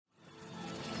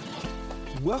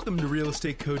Welcome to Real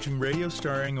Estate Coaching Radio,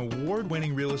 starring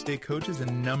award-winning real estate coaches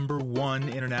and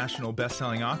 #1 international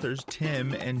best-selling authors,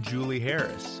 Tim and Julie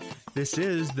Harris. This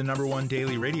is the #1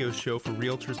 daily radio show for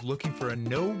realtors looking for a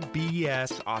no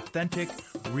BS, authentic,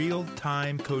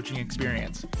 real-time coaching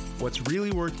experience. What's really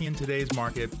working in today's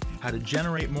market, how to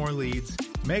generate more leads,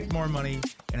 make more money,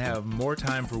 and have more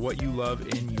time for what you love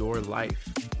in your life.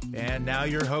 And now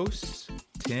your hosts,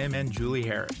 Tim and Julie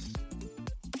Harris.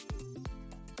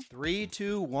 3,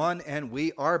 2, 1, and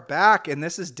we are back. And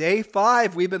this is day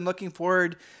 5. We've been looking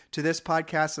forward to this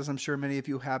podcast, as I'm sure many of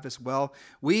you have as well.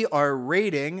 We are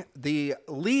rating the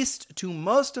least to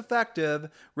most effective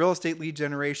real estate lead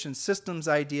generation systems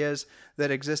ideas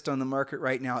that exist on the market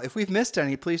right now. If we've missed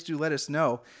any, please do let us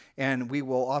know, and we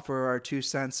will offer our 2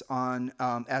 cents on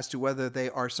as to whether they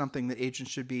are something that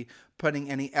agents should be putting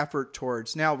any effort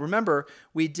towards. Now, remember,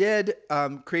 we did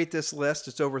create this list.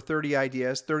 It's over 30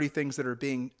 ideas, 30 things that are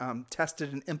being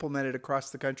tested and implemented across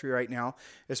the country right now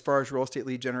as far as real estate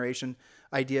lead generation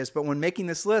ideas. But when making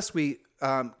this list, we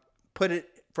put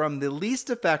it from the least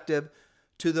effective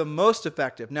to the most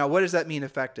effective. Now, what does that mean,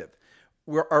 effective?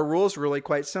 Our rules are really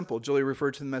quite simple. Julie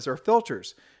referred to them as our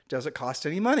filters. Does it cost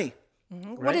any money?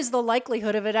 Mm-hmm. Right? What is the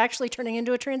likelihood of it actually turning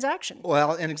into a transaction?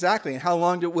 Well, and exactly. And how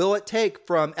long will it take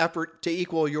from effort to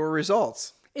equal your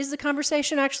results? Is the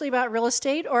conversation actually about real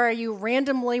estate, or are you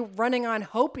randomly running on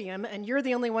hopium and you're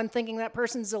the only one thinking that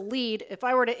person's a lead? If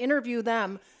I were to interview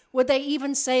them, would they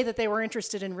even say that they were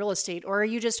interested in real estate, or are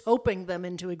you just hoping them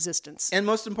into existence? And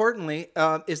most importantly,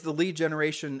 is the lead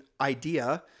generation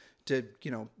idea to,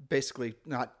 basically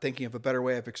not thinking of a better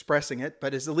way of expressing it,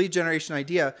 but is the lead generation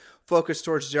idea focused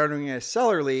towards generating a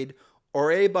seller lead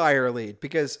or a buyer lead?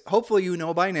 Because hopefully you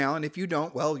know by now, and if you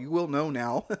don't, well, you will know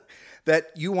now,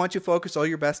 that you want to focus all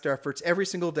your best efforts every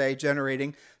single day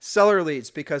generating seller leads,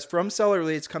 because from seller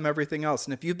leads come everything else.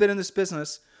 And if you've been in this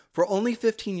business for only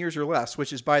 15 years or less,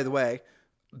 which is, by the way,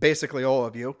 basically all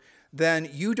of you, then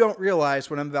you don't realize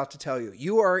what I'm about to tell you.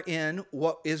 You are in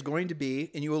what is going to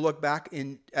be, and you will look back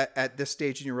at this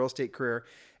stage in your real estate career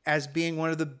as being one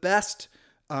of the best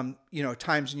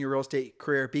times in your real estate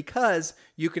career, because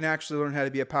you can actually learn how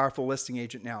to be a powerful listing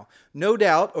agent now. No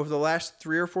doubt, over the last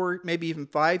 3 or 4, maybe even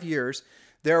 5 years,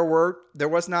 there were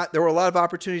a lot of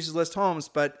opportunities to list homes,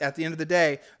 but at the end of the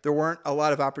day, there weren't a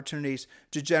lot of opportunities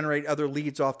to generate other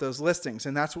leads off those listings.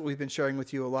 And that's what we've been sharing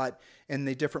with you a lot in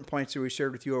the different points that we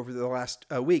shared with you over the last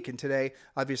week. And today,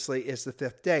 obviously, is the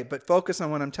 5th day. But focus on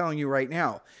what I'm telling you right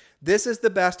now. This is the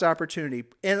best opportunity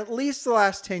in at least the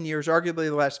last 10 years, arguably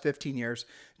the last 15 years,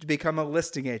 to become a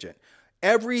listing agent.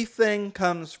 Everything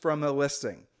comes from a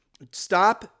listing.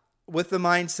 Stop with the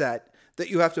mindset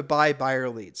that you have to buy buyer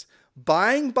leads.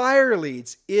 Buying buyer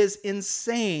leads is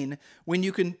insane when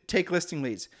you can take listing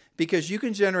leads, because you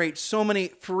can generate so many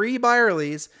free buyer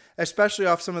leads, especially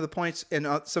off some of the points and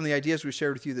some of the ideas we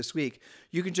shared with you this week.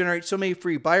 You can generate so many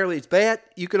free buyer leads, but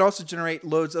you can also generate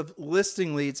loads of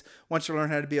listing leads once you learn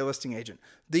how to be a listing agent.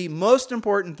 The most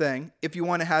important thing, if you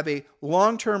want to have a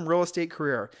long-term real estate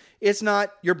career, it's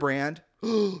not your brand.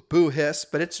 Boo hiss,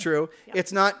 but it's true. Yeah.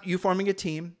 It's not you forming a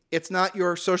team. It's not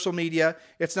your social media.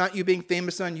 It's not you being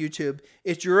famous on YouTube.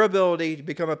 It's your ability to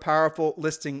become a powerful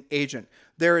listing agent.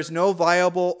 There is no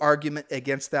viable argument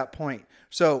against that point.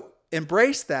 So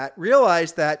embrace that.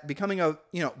 Realize that becoming a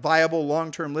viable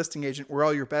long-term listing agent, where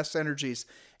all your best energies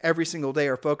every single day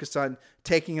are focused on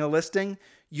taking a listing,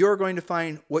 you're going to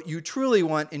find what you truly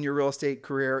want in your real estate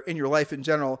career, in your life in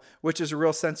general, which is a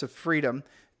real sense of freedom.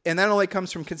 And that only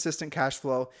comes from consistent cash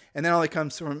flow. And that only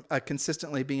comes from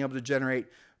consistently being able to generate,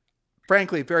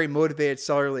 frankly, very motivated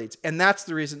seller leads. And that's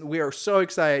the reason we are so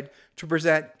excited to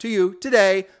present to you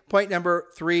today, point number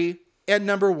 3 and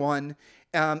number 1.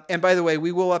 And by the way,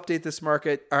 we will update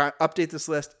this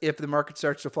list if the market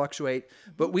starts to fluctuate.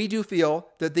 But we do feel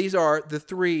that these are the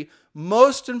 3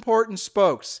 most important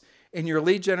spokes in your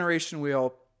lead generation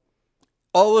wheel.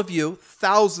 All of you,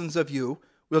 thousands of you,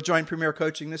 will join Premier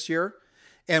Coaching this year.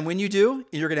 And when you do,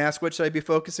 you're going to ask, what should I be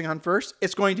focusing on first?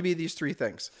 It's going to be these 3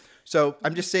 things. So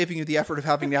I'm just saving you the effort of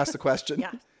having to ask the question.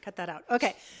 Yeah, cut that out.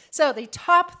 Okay. So the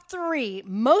top 3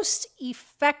 most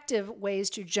effective ways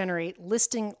to generate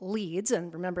listing leads.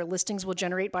 And remember, listings will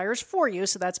generate buyers for you,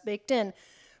 so that's baked in.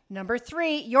 Number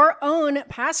 3, your own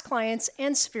past clients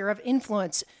and sphere of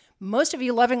influence. Most of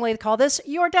you lovingly call this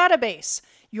your database.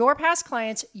 Your past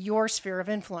clients, your sphere of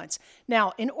influence.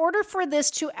 Now, in order for this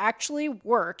to actually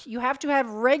work, you have to have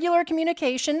regular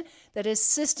communication that is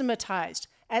systematized.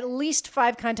 At least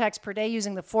 5 contacts per day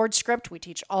using the Ford script. We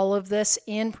teach all of this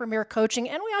in Premier Coaching,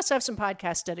 and we also have some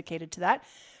podcasts dedicated to that.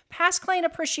 Past client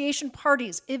appreciation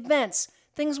parties, events,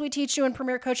 things we teach you in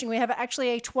Premier Coaching. We have actually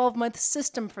a 12-month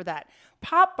system for that.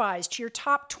 Pop buys to your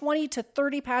top 20 to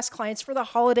 30 past clients for the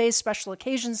holidays, special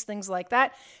occasions, things like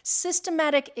that.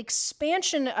 Systematic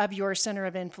expansion of your center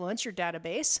of influence, your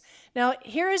database. Now,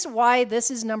 here is why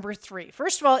this is number 3.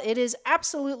 First of all, it is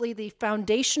absolutely the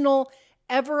foundational,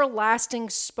 everlasting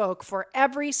spoke for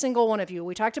every single one of you.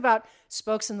 We talked about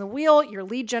spokes in the wheel, your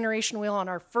lead generation wheel on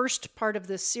our first part of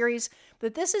this series,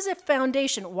 but this is a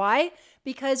foundation. Why?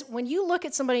 Because when you look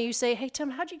at somebody, you say, hey,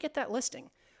 Tim, how'd you get that listing?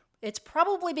 It's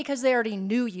probably because they already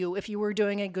knew you if you were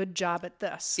doing a good job at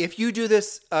this. If you do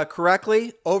this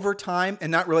correctly over time,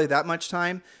 and not really that much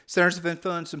time, centers of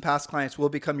influence and past clients will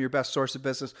become your best source of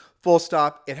business. Full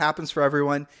stop. It happens for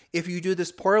everyone. If you do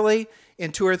this poorly,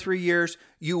 in 2 or 3 years,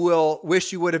 you will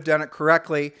wish you would have done it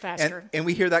correctly. Faster. And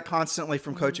we hear that constantly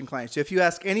from coaching clients. If you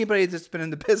ask anybody that's been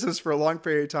in the business for a long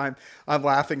period of time, I'm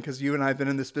laughing because you and I have been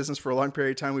in this business for a long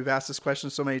period of time. We've asked this question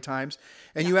so many times.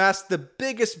 And you ask the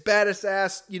biggest, baddest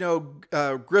ass,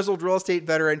 grizzled real estate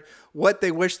veteran what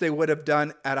they wish they would have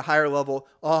done at a higher level.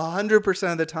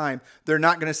 100% of the time, they're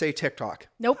not going to say TikTok.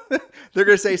 Nope. They're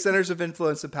going to say centers of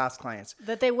influence and past clients.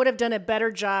 That they would have done a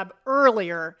better job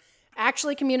earlier,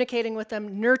 actually communicating with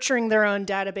them, nurturing their own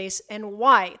database, and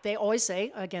why. They always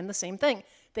say, again, the same thing.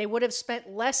 They would have spent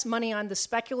less money on the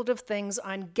speculative things,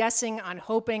 on guessing, on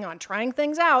hoping, on trying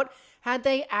things out, had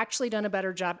they actually done a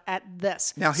better job at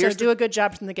this. Now, do a good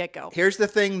job from the get-go. Here's the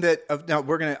thing that now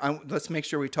we're going to, let's make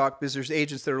sure we talk, because there's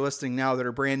agents that are listening now that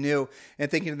are brand new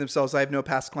and thinking to themselves, I have no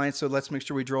past clients. So let's make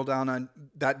sure we drill down on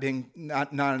that being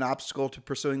not an obstacle to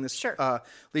pursuing this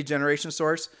lead generation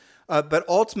source. But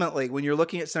ultimately, when you're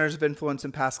looking at centers of influence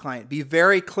and past client, be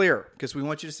very clear, because we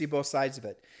want you to see both sides of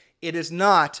it. It is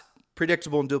not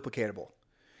predictable and duplicatable.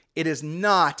 It is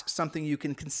not something you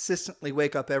can consistently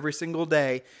wake up every single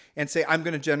day and say, I'm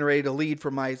going to generate a lead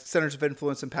for my centers of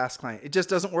influence and past client. It just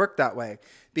doesn't work that way,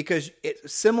 because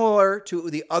it's similar to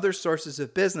the other sources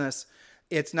of business.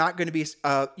 It's not going to be,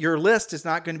 your list is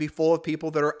not going to be full of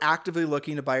people that are actively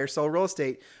looking to buy or sell real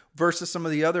estate versus some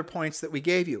of the other points that we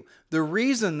gave you. The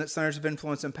reason that centers of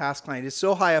influence and past client is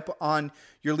so high up on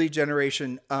your lead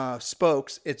generation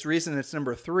spokes, it's reason it's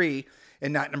number 3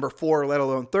 and not number 4, let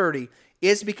alone 30,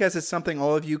 is because it's something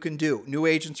all of you can do, new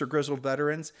agents or grizzled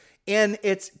veterans, and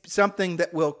it's something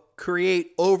that will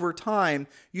create over time,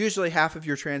 usually half of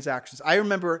your transactions. I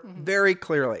remember very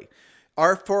clearly,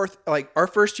 our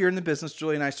first year in the business,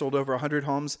 Julie and I sold over 100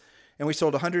 homes, and we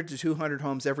sold 100 to 200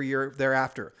 homes every year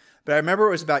thereafter. But I remember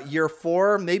it was about year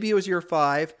 4, maybe it was year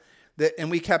 5,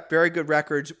 and we kept very good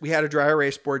records. We had a dry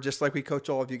erase board, just like we coach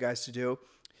all of you guys to do,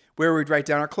 where we'd write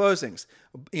down our closings.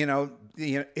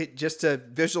 Just to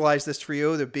visualize this for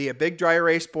you, there'd be a big dry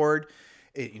erase board.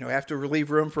 Have to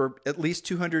relieve room for at least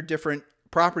 200 different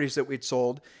properties that we'd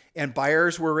sold, and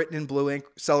buyers were written in blue ink,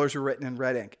 sellers were written in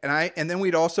red ink. And then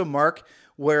we'd also mark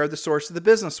where the source of the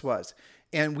business was.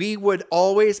 And we would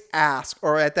always ask,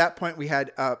 or at that point we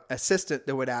had an assistant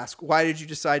that would ask, why did you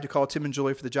decide to call Tim and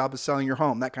Julie for the job of selling your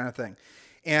home? That kind of thing.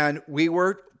 And we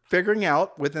were figuring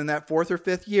out within that 4th or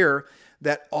 5th year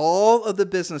that all of the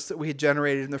business that we had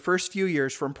generated in the first few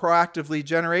years from proactive lead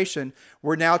generation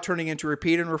were now turning into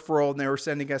repeat and referral, and they were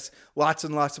sending us lots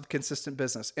and lots of consistent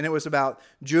business. And it was about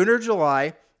June or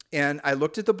July, and I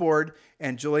looked at the board,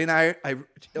 and Julie and I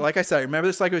like I said, I remember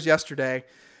this like it was yesterday,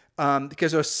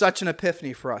 because it was such an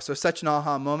epiphany for us. It was such an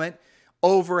aha moment.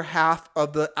 Over half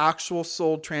of the actual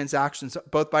sold transactions,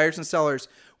 both buyers and sellers,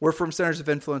 were from centers of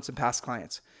influence and past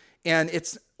clients. And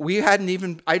we hadn't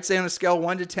even, I'd say on a scale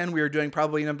 1 to 10, we were doing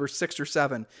probably number 6 or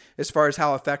 7 as far as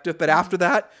how effective. But after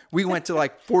that, we went to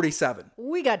like 47.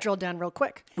 We got drilled down real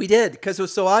quick. We did, because it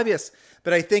was so obvious.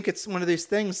 But I think it's one of these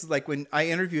things, like when I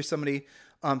interview somebody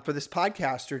for this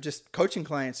podcast or just coaching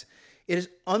clients, it is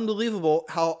unbelievable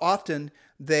how often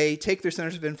they take their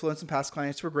centers of influence and past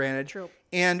clients for granted. True.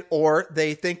 And or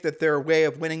they think that their way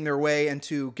of winning their way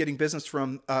into getting business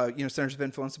from centers of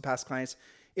influence and past clients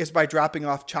is by dropping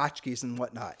off tchotchkes and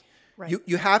whatnot. Right.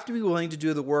 You have to be willing to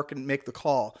do the work and make the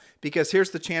call, because here's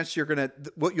the chance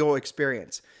what you'll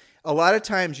experience. A lot of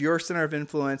times your center of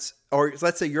influence, or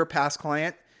let's say your past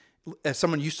client,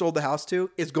 someone you sold the house to,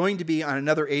 is going to be on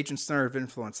another agent's center of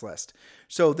influence list.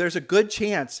 So there's a good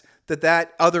chance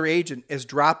that other agent is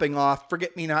dropping off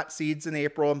forget-me-not seeds in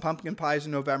April and pumpkin pies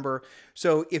in November.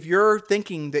 So if you're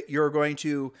thinking that you're going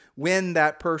to win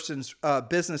that person's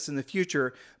business in the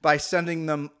future by sending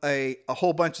them a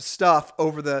whole bunch of stuff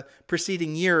over the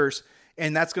preceding years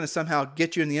and that's going to somehow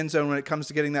get you in the end zone when it comes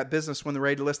to getting that business when they're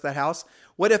ready to list that house.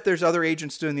 What if there's other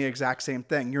agents doing the exact same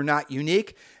thing? You're not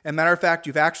unique. As a matter of fact,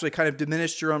 you've actually kind of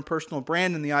diminished your own personal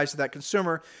brand in the eyes of that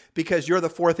consumer because you're the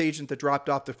fourth agent that dropped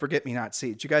off the forget-me-not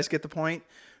seat. You guys get the point?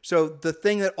 So the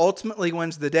thing that ultimately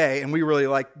wins the day, and we really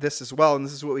like this as well, and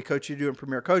this is what we coach you to do in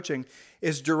Premier Coaching,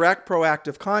 is direct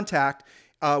proactive contact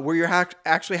where you're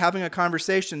actually having a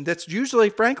conversation that's usually,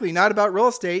 frankly, not about real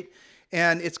estate.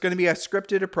 And it's going to be a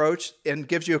scripted approach and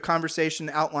gives you a conversation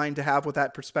outline to have with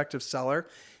that prospective seller,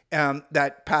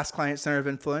 that past client center of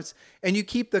influence. And you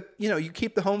keep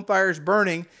the home fires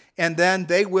burning, and then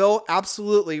they will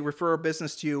absolutely refer a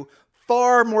business to you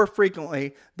far more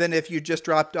frequently than if you just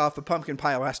dropped off a pumpkin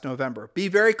pie last November. Be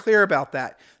very clear about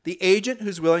that. The agent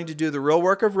who's willing to do the real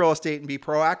work of real estate and be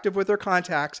proactive with their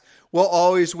contacts will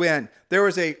always win. There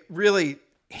was a really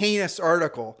heinous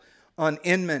article on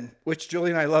Inman, which Julie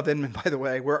and I love Inman, by the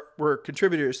way. We're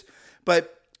contributors.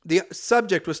 But the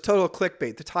subject was total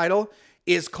clickbait. The title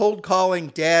is Cold Calling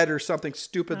Dead or something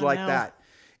stupid like that.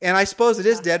 And I suppose it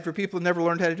is dead for people who never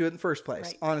learned how to do it in the first place,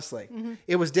 right. Honestly. Mm-hmm.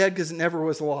 It was dead because it never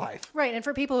was alive. Right. And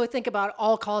for people who think about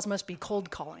all calls must be cold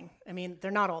calling, I mean,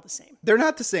 they're not all the same. They're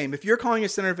not the same. If you're calling a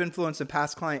center of influence and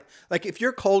past client, like if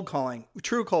you're cold calling,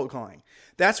 true cold calling,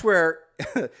 that's where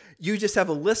you just have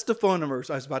a list of phone numbers.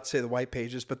 I was about to say the white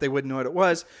pages, but they wouldn't know what it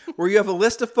was. Where you have a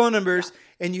list of phone numbers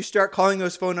and you start calling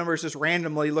those phone numbers just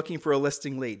randomly looking for a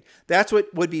listing lead. That's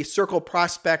what would be circle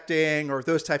prospecting or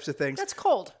those types of things. That's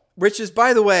cold. Which is,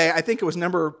 by the way, I think it was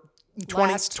number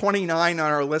 29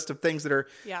 on our list of things that are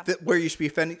where you should be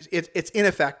offending. It's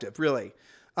ineffective, really.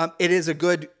 It is a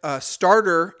good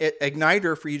starter,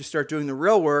 igniter for you to start doing the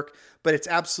real work, but it's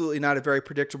absolutely not a very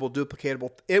predictable,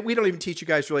 duplicatable. We don't even teach you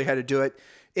guys really how to do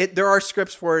it. There are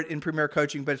scripts for it in Premier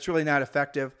Coaching, but it's really not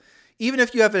effective. Even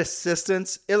if you have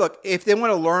assistants, look, if they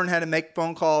want to learn how to make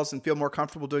phone calls and feel more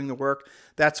comfortable doing the work,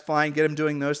 that's fine. Get them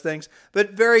doing those things,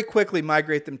 but very quickly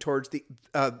migrate them towards the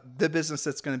business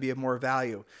that's going to be of more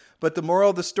value. But the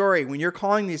moral of the story, when you're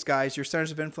calling these guys, your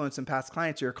centers of influence and past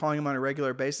clients, you're calling them on a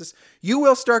regular basis, you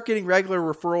will start getting regular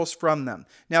referrals from them.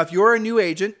 Now, if you're a new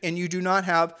agent and you do not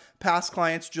have past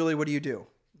clients, Julie, what do you do?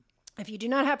 If you do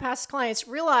not have past clients,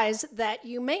 realize that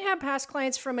you may have past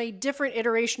clients from a different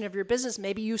iteration of your business.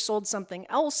 Maybe you sold something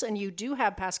else and you do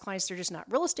have past clients. They're just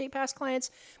not real estate past clients,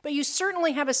 but you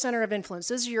certainly have a center of influence.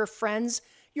 Those are your friends,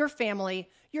 your family,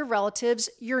 your relatives,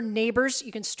 your neighbors.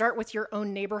 You can start with your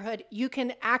own neighborhood. You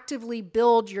can actively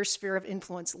build your sphere of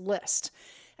influence list.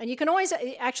 And you can always,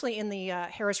 actually in the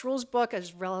Harris Rules book,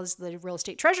 as well as the Real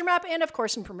Estate Treasure Map, and of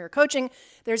course in Premier Coaching,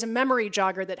 there's a memory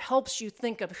jogger that helps you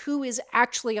think of who is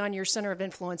actually on your center of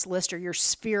influence list or your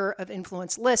sphere of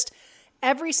influence list.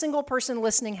 Every single person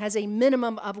listening has a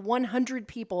minimum of 100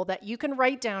 people that you can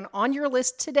write down on your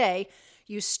list today.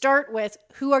 You start with,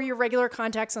 who are your regular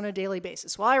contacts on a daily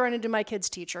basis? Well, I run into my kid's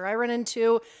teacher. I run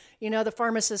into, the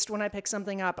pharmacist when I pick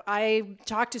something up. I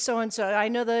talk to so-and-so. I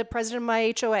know the president of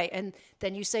my HOA. And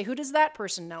then you say, who does that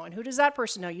person know? And who does that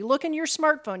person know? You look in your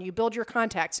smartphone, you build your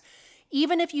contacts.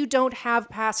 Even if you don't have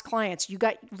past clients, you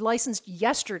got licensed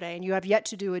yesterday and you have yet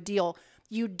to do a deal,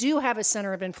 you do have a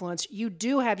center of influence. You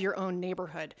do have your own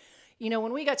neighborhood.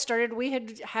 When we got started, we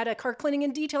had a car cleaning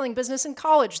and detailing business in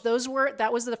college.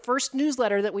 That was the first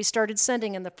newsletter that we started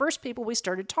sending and the first people we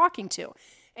started talking to.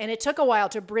 And it took a while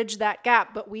to bridge that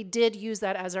gap, but we did use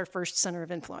that as our first center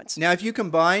of influence. Now, if you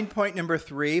combine point number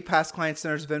 3, past client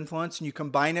centers of influence, and you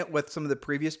combine it with some of the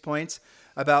previous points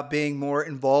about being more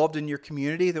involved in your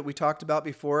community that we talked about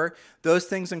before, those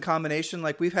things in combination,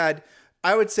 like we've had,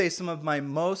 I would say some of my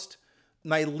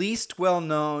least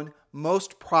well-known,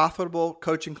 most profitable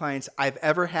coaching clients I've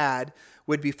ever had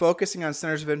would be focusing on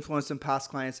centers of influence and past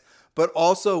clients, but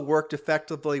also worked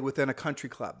effectively within a country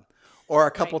club or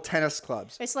a couple tennis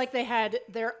clubs. It's like they had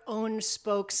their own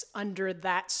spokes under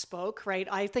that spoke, right?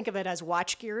 I think of it as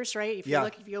watch gears, right? If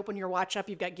you open your watch up,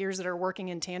 you've got gears that are working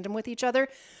in tandem with each other.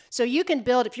 So you can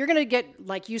build, if you're going to get,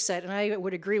 like you said, and I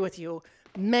would agree with you,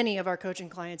 many of our coaching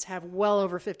clients have well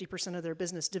over 50% of their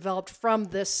business developed from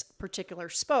this particular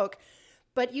spoke.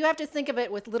 But you have to think of it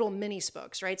with little mini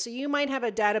spokes, right? So you might have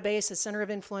a database, a center of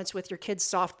influence with your kids'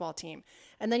 softball team.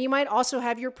 And then you might also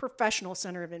have your professional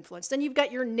center of influence. Then you've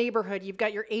got your neighborhood, you've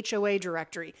got your HOA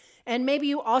directory. And maybe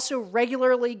you also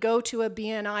regularly go to a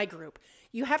BNI group.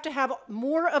 You have to have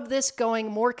more of this going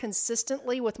more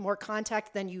consistently with more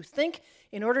contact than you think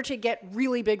in order to get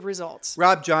really big results.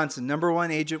 Rob Johnson, number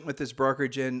 1 agent with his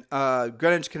brokerage in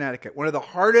Greenwich, Connecticut. One of the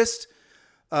hardest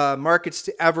markets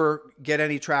to ever get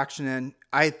any traction in,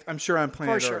 I'm sure, on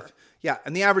planet Earth. Yeah,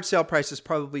 and the average sale price is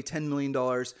probably $10 million.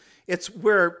 It's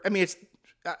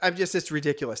it's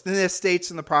ridiculous. And the estates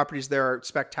and the properties there are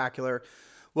spectacular.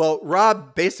 Well,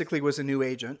 Rob basically was a new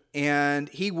agent, and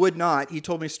he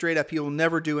told me straight up, he will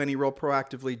never do any real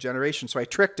proactive lead generation. So I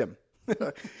tricked him.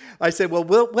 I said, well,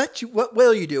 what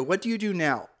will you do? What do you do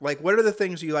now? Like, what are the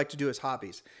things you like to do as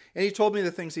hobbies? And he told me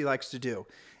the things he likes to do.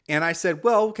 And I said,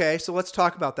 well, okay, so let's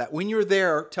talk about that. When you're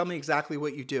there, tell me exactly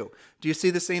what you do. Do you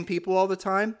see the same people all the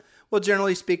time? Well,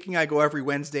 generally speaking, I go every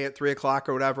Wednesday at 3:00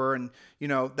 or whatever, and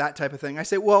that type of thing. I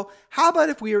say, well, how about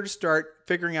if we were to start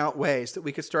figuring out ways that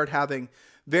we could start having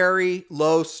very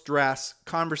low stress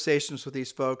conversations with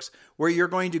these folks where you're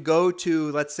going to go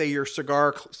to, let's say, your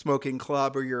cigar smoking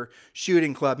club or your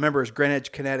shooting club. Remember, it's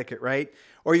Greenwich, Connecticut, right?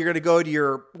 Or you're going to go to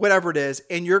your whatever it is,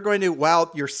 and you're going to,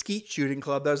 your skeet shooting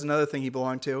club. That was another thing he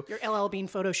belonged to. Your LL Bean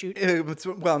photo shoot.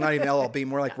 Well, not even LL Bean,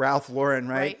 more like Ralph Lauren,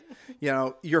 right?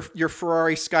 Your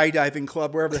Ferrari skydiving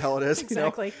club, wherever the hell it is.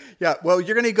 Exactly. Yeah, well,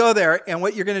 you're going to go there, and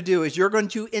what you're going to do is you're going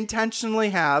to intentionally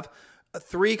have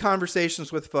 3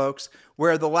 conversations with folks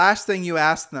where the last thing you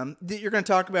ask them, you're going to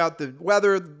talk about the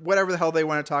weather, whatever the hell they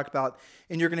want to talk about.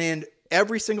 And you're going to end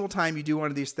every single time you do one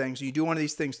of these things. You do one of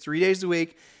these things 3 days a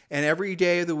week. And every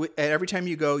day of the week, every time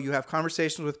you go, you have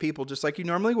conversations with people just like you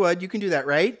normally would. You can do that,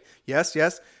 right? Yes.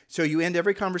 So you end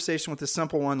every conversation with a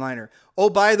simple one-liner. Oh,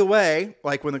 by the way,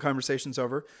 like when the conversation's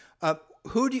over,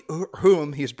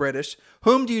 he's British,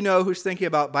 whom do you know who's thinking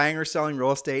about buying or selling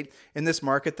real estate in this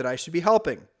market that I should be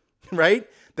helping? Right?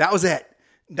 That was it.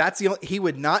 He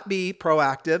would not be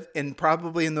proactive, and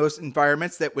probably in those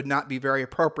environments that would not be very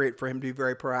appropriate for him to be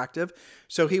very proactive.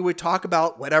 So he would talk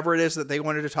about whatever it is that they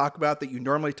wanted to talk about that you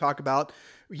normally talk about,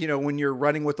 when you're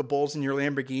running with the bulls in your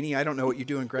Lamborghini. I don't know what you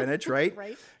do in Greenwich, right?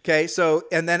 Right. Okay. So,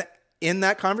 and then in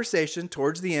that conversation,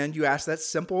 towards the end, you ask that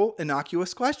simple,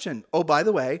 innocuous question. Oh, by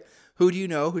the way, who do you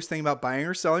know who's thinking about buying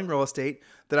or selling real estate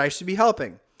that I should be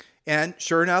helping? And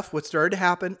sure enough, what started to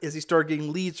happen is he started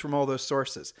getting leads from all those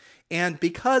sources. And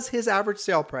because his average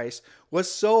sale price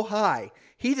was so high,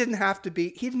 he didn't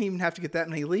even have to get that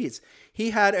many leads. He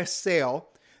had a sale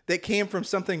that came from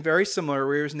something very similar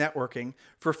where he was networking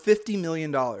for $50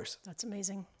 million. That's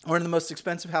amazing. One of the most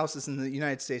expensive houses in the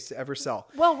United States to ever sell.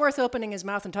 Well, worth opening his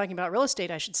mouth and talking about real estate,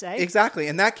 I should say. Exactly.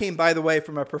 And that came, by the way,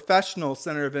 from a professional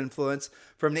center of influence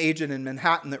from an agent in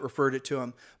Manhattan that referred it to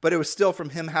him. But it was still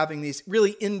from him having these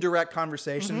really indirect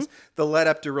conversations that led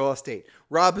up to real estate.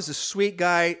 Rob is a sweet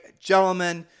guy,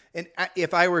 gentleman. And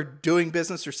if I were doing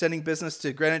business or sending business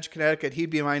to Greenwich, Connecticut, he'd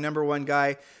be my number one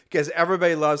guy because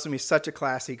everybody loves him. He's such a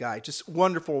classy guy, just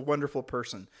wonderful, wonderful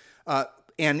person.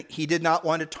 And he did not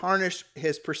want to tarnish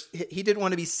he didn't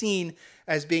want to be seen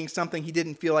as being something he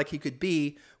didn't feel like he could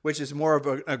be, which is more of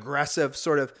an aggressive,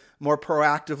 sort of more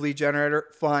proactive lead generator.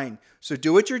 Fine. So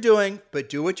do what you're doing, but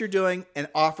do what you're doing and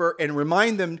offer and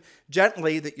remind them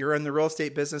gently that you're in the real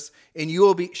estate business, and you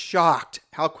will be shocked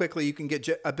how quickly you can get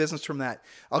a business from that.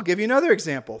 I'll give you another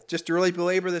example just to really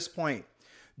belabor this point.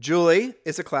 Julie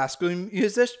is a classical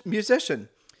musician.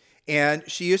 And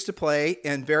she used to play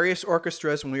in various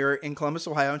orchestras when we were in Columbus,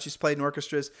 Ohio, and she's played in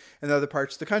orchestras in other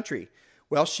parts of the country.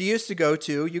 Well, she used to go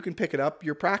to, you can pick it up,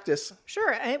 your practice.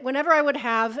 Sure. Whenever I would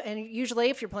have, and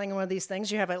usually if you're playing one of these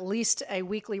things, you have at least a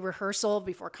weekly rehearsal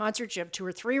before concerts. You have 2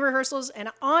 or 3 rehearsals. And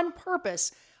on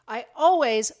purpose, I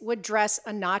always would dress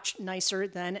a notch nicer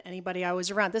than anybody I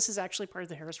was around. This is actually part of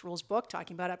the Harris Rules book,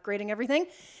 talking about upgrading everything.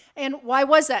 And why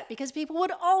was that? Because people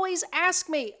would always ask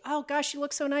me, oh gosh, you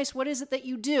look so nice. What is it that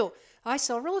you do? I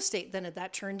sell real estate. Then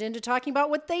that turned into talking about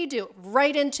what they do,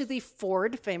 right into the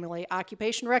Ford Family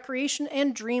Occupation, Recreation,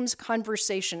 and Dreams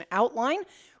Conversation Outline,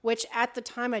 which at the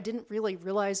time I didn't really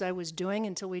realize I was doing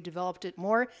until we developed it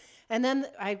more. And then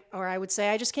I would say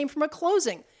I just came from a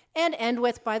closing. And end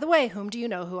with, by the way, whom do you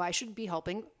know who I should be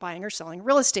helping buying or selling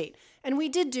real estate? And we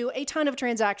did do a ton of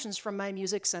transactions from my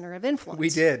music center of influence. We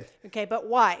did. Okay, but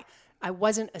why? I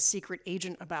wasn't a secret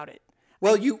agent about it.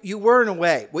 Well, you were in a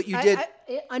way. What you did...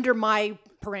 under my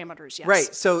parameters, yes.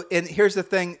 Right. So, and here's the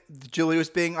thing. Julie was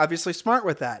being obviously smart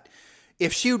with that.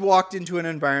 If she had walked into an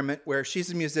environment where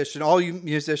she's a musician, all you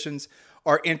musicians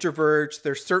are introverts.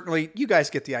 They're certainly, you guys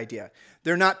get the idea.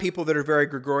 They're not people that are very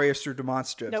gregarious or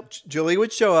demonstrative. Nope. Julie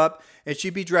would show up and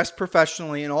she'd be dressed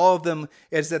professionally, and all of them,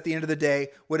 as at the end of the day,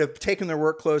 would have taken their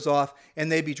work clothes off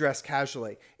and they'd be dressed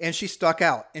casually. And she stuck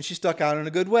out, and she stuck out in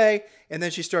a good way. And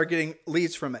then she started getting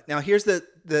leads from it. Now, here's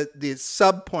the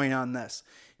sub point on this.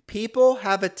 People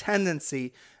have a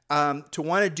tendency to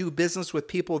want to do business with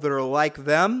people that are like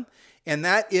them And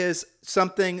that is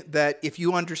something that if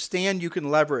you understand, you can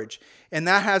leverage. And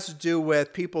that has to do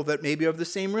with people that maybe have the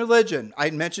same religion. I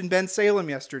mentioned Ben Salem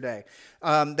yesterday.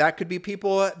 That could be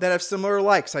people that have similar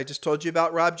likes. I just told you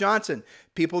about Rob Johnson.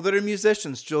 People that are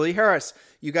musicians, Julie Harris.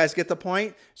 You guys get the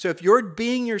point? So if you're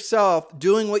being yourself,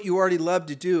 doing what you already love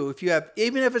to do, if you have,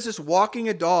 even if it's just walking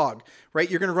a dog, right?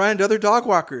 You're going to run into other dog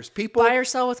walkers. People buy or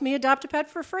sell with me, adopt a pet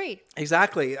for free.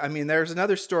 Exactly. I mean, there's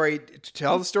another story.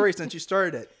 Tell the story since you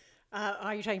started it.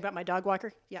 Are you talking about my dog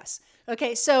walker? Yes.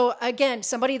 Okay. So again,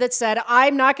 somebody that said,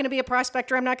 I'm not going to be a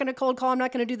prospector. I'm not going to cold call. I'm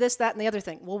not going to do this, that, and the other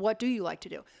thing. Well, what do you like to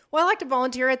do? Well, I like to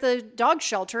volunteer at the dog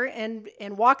shelter and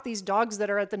walk these dogs that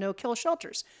are at the no-kill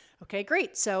shelters. Okay,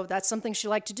 great. So that's something she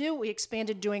liked to do. We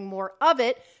expanded doing more of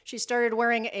it. She started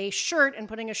wearing a shirt and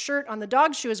putting a shirt on the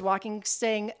dog she was walking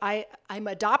saying, I'm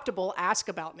adoptable, ask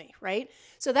about me, right?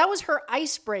 So that was her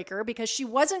icebreaker because she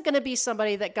wasn't going to be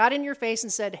somebody that got in your face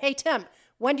and said, hey, Tim,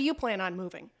 when do you plan on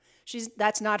moving?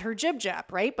 That's not her jib-jab,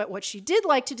 right? But what she did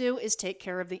like to do is take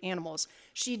care of the animals.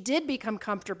 She did become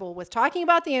comfortable with talking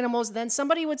about the animals. Then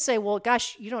somebody would say, well,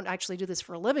 gosh, you don't actually do this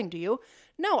for a living, do you?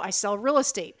 No, I sell real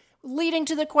estate. Leading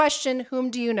to the question, whom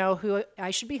do you know who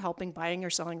I should be helping buying or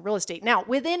selling real estate? Now,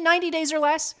 within 90 days or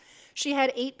less, she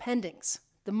had 8 pendings.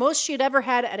 The most she had ever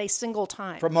had at a single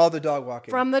time. From all the dog walking.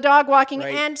 From the dog walking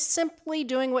right. And simply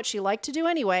doing what she liked to do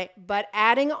anyway, but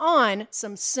adding on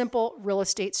some simple real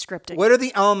estate scripting. What are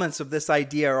the elements of this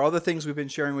idea or all the things we've been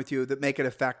sharing with you that make it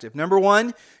effective? Number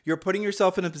one, you're putting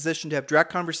yourself in a position to have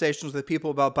direct conversations with people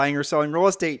about buying or selling real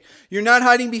estate. You're not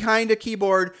hiding behind a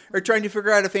keyboard or trying to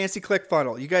figure out a fancy click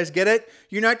funnel. You guys get it?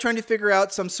 You're not trying to figure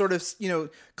out some sort of,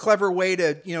 clever way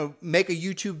to, make a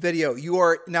YouTube video. You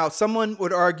are now, someone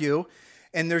would argue,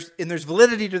 and there's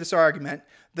validity to this argument,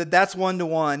 that's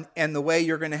one-to-one, and the way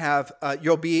you're going to have,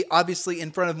 you'll be obviously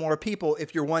in front of more people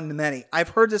if you're one-to-many. I've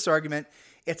heard this argument.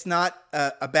 It's not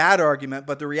a bad argument,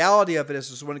 but the reality of it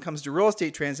is when it comes to real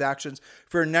estate transactions,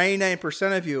 for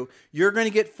 99% of you, you're going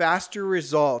to get faster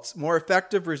results, more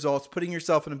effective results, putting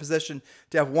yourself in a position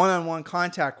to have one-on-one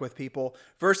contact with people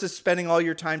versus spending all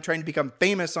your time trying to become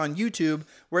famous on YouTube,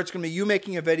 where it's going to be you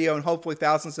making a video and hopefully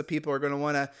thousands of people are going to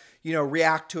want to,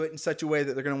 react to it in such a way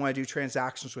that they're going to want to do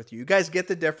transactions with you. You guys get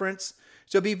the difference?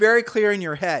 So be very clear in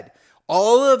your head.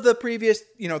 All of the previous,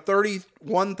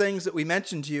 31 things that we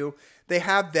mentioned to you, they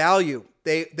have value.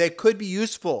 They could be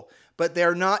useful, but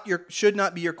they're not should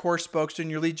not be your core spokes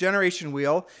in your lead generation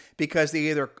wheel because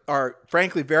they either are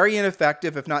frankly very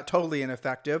ineffective, if not totally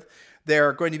ineffective.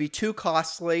 They're going to be too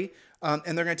costly, and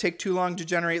they're going to take too long to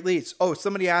generate leads. Oh,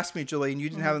 somebody asked me, Julie, and you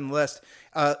didn't have it on the list.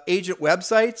 Agent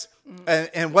websites,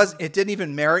 and it didn't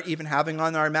even merit even having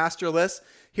on our master list.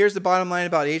 Here's the bottom line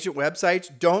about agent websites.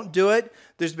 Don't do it.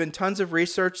 There's been tons of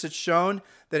research that's shown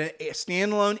that a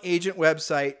standalone agent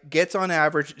website gets on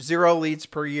average 0 leads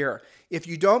per year. If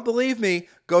you don't believe me,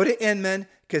 go to Inman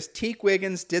because Teak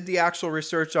Wiggins did the actual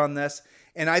research on this.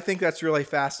 And I think that's really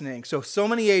fascinating. So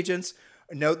many agents,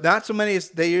 no, not so many as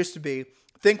they used to be,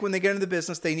 think when they get into the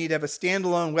business, they need to have a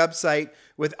standalone website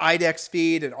with IDEX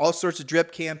feed and all sorts of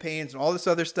drip campaigns and all this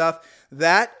other stuff.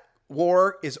 That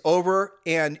war is over.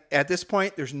 And at this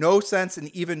point, there's no sense in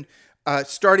even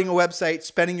starting a website,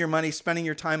 spending your money, spending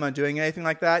your time on doing anything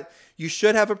like that. You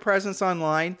should have a presence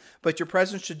online, but your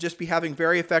presence should just be having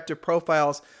very effective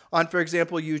profiles on, for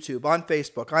example, YouTube, on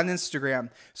Facebook, on Instagram,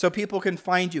 so people can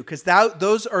find you because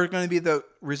those are going to be the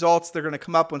results that are going to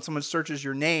come up when someone searches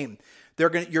your name.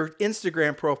 Your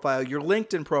Instagram profile, your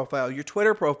LinkedIn profile, your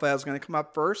Twitter profile is going to come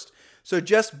up first. So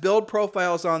just build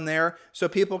profiles on there so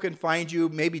people can find you,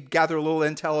 maybe gather a little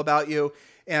intel about you.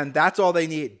 And that's all they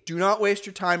need. Do not waste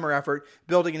your time or effort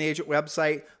building an agent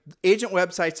website. Agent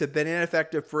websites have been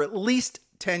ineffective for at least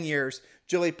 10 years.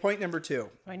 Julie, point number 2.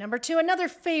 Point number 2, another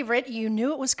favorite. You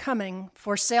knew it was coming.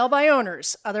 For sale by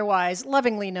owners, otherwise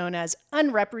lovingly known as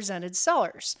unrepresented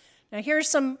sellers. Now, here's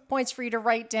some points for you to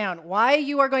write down. Why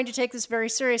you are going to take this very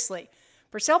seriously.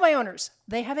 For sale by owners,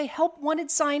 they have a help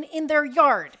wanted sign in their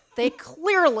yard. They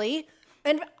clearly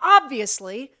and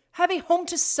obviously have a home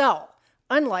to sell,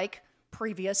 unlike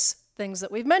previous things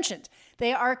that we've mentioned.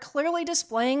 They are clearly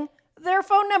displaying their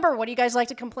phone number. What do you guys like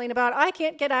to complain about? I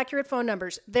can't get accurate phone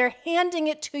numbers. They're handing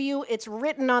it to you. It's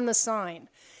written on the sign.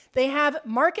 They have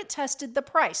market tested the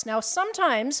price. Now,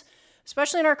 sometimes,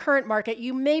 especially in our current market,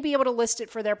 you may be able to list it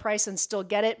for their price and still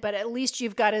get it, but at least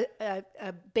you've got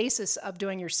a basis of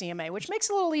doing your CMA, which makes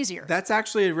it a little easier. That's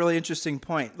actually a really interesting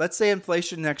point. Let's say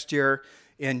inflation next year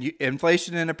And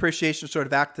inflation and appreciation sort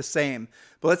of act the same.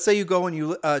 But let's say you go and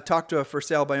you talk to a for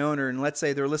sale by owner, and let's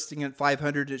say they're listing at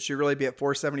 500, it should really be at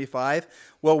 475.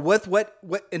 Well, with what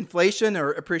inflation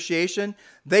or appreciation,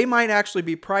 they might actually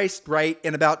be priced right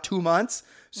in about 2 months.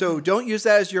 So don't use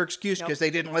that as your excuse because they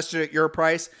didn't list it at your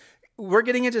price. We're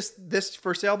getting into this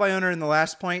for sale by owner in the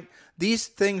last point. These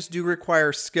things do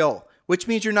require skill, which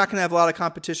means you're not going to have a lot of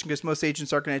competition because most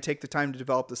agents aren't going to take the time to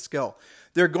develop the skill.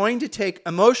 They're going to take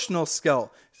emotional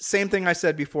skill. Same thing I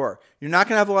said before. You're not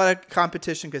going to have a lot of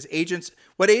competition because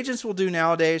what agents will do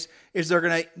nowadays is they're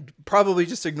going to probably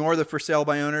just ignore the for sale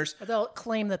by owners. Or they'll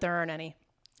claim that there aren't any.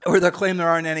 Or they'll claim there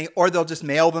aren't any, or they'll just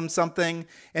mail them something,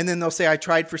 and then they'll say, I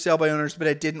tried for sale by owners, but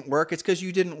it didn't work. It's because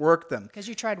you didn't work them. Because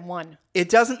you tried one. It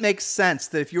doesn't make sense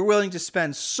that if you're willing to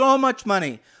spend so much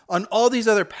money on all these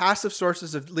other passive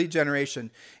sources of lead generation,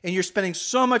 and you're spending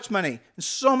so much money and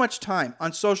so much time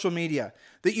on social media,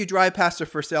 that you drive past a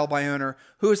for sale by owner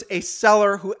who's a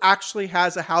seller who actually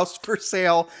has a house for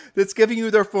sale, that's giving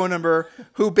you their phone number,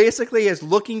 who basically is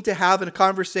looking to have a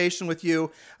conversation with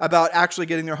you about actually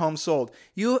getting their home sold.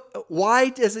 Why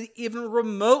does it even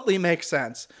remotely make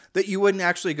sense that you wouldn't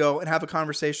actually go and have a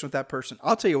conversation with that person?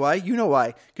 I'll tell you why. You know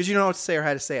why. Because you don't know what to say or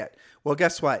how to say it. Well,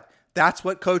 guess what? That's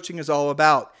what coaching is all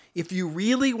about. If you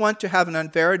really want to have an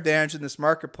unfair advantage in this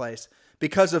marketplace,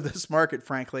 because of this market,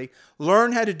 frankly,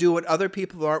 learn how to do what other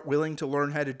people aren't willing to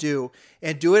learn how to do,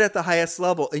 and do it at the highest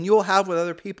level. And you'll have what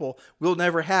other people will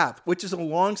never have, which is a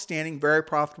long-standing, very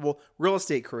profitable real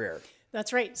estate career.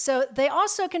 That's right. So they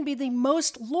also can be the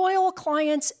most loyal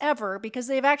clients ever because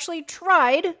they've actually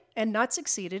tried and not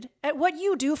succeeded at what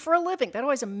you do for a living. That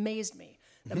always amazed me.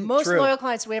 The most loyal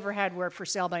clients we ever had were for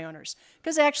sale by owners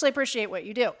because they actually appreciate what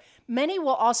you do. Many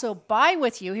will also buy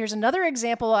with you. Here's another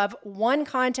example of one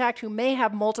contact who may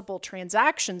have multiple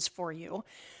transactions for you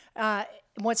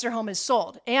once their home is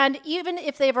sold. And even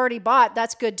if they've already bought,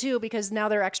 that's good too because now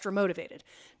they're extra motivated.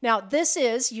 Now, this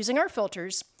is, using our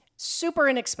filters, super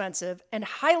inexpensive and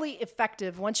highly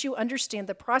effective once you understand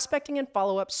the prospecting and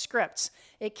follow-up scripts.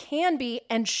 It can be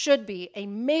and should be a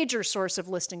major source of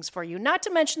listings for you, not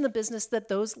to mention the business that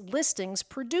those listings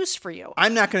produce for you.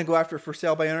 I'm not going to go after for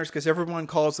sale by owners because everyone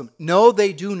calls them. No,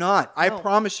 they do not. I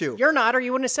promise you. You're not, or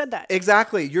you wouldn't have said that.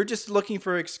 Exactly. You're just looking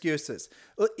for excuses.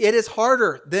 It is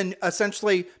harder than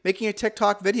essentially making a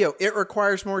TikTok video. It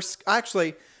requires more.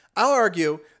 Actually, I'll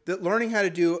argue that learning how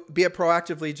to be a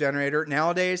proactive lead generator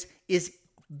nowadays is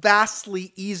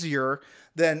vastly easier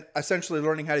than essentially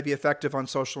learning how to be effective on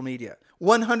social media.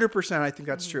 100% I think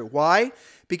that's true. Why?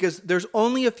 Because there's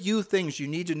only a few things you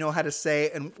need to know how to say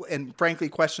and frankly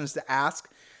questions to ask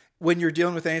when you're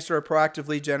dealing with any sort of proactive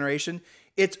lead generation.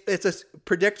 It's a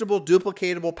predictable,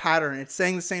 duplicatable pattern. It's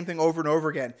saying the same thing over and over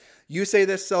again. You say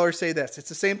this, sellers say this. It's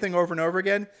the same thing over and over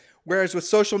again. Whereas with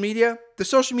social media, the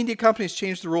social media companies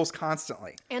change the rules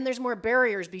constantly. And there's more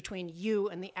barriers between you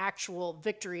and the actual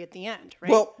victory at the end,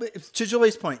 right? Well, to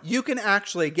Julie's point, you can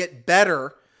actually get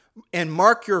better and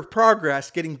mark your progress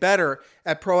getting better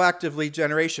at proactive lead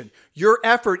generation. Your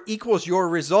effort equals your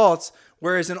results,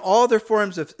 whereas in all other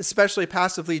forms of especially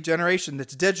passive lead generation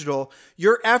that's digital,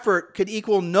 your effort could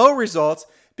equal no results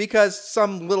because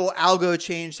some little algo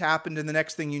change happened and the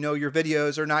next thing you know, your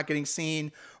videos are not getting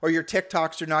seen or your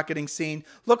TikToks are not getting seen.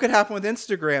 Look what happened with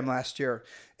Instagram last year.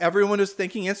 Everyone was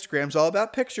thinking Instagram's all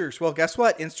about pictures. Well, guess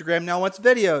what? Instagram now wants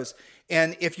videos.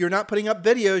 And if you're not putting up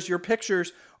videos, your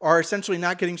pictures are essentially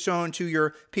not getting shown to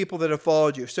your people that have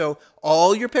followed you. So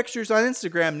all your pictures on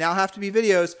Instagram now have to be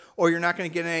videos, or you're not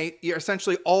going to get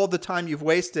essentially all the time you've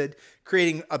wasted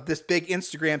creating this big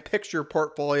Instagram picture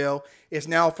portfolio is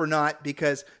now for naught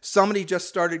because somebody just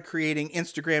started creating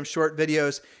Instagram short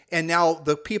videos, and now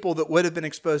the people that would have been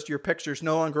exposed to your pictures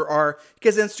no longer are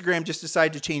because Instagram just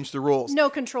decided to change the rules. No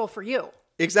control for you.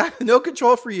 Exactly. No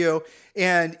control for you.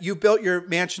 And you built your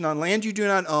mansion on land you do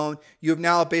not own. You have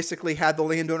now basically had the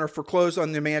landowner foreclose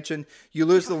on the mansion. You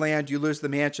lose the land, you lose the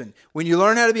mansion. When you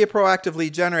learn how to be a proactive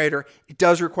lead generator, it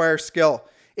does require skill.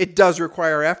 It does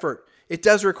require effort. It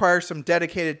does require some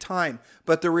dedicated time,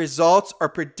 but the results are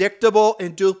predictable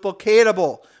and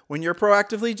duplicatable. When you're a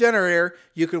proactive lead generator,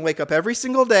 you can wake up every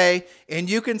single day and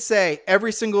you can say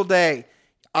every single day,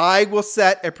 I will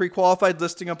set a pre-qualified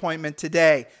listing appointment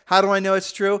today. How do I know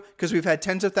it's true? Because we've had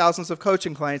tens of thousands of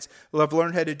coaching clients who have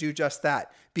learned how to do just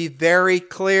that. Be very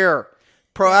clear.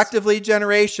 Proactive lead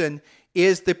generation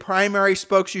is the primary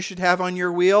spokes you should have on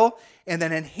your wheel, and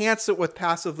then enhance it with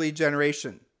passive lead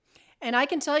generation. And I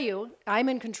can tell you, I'm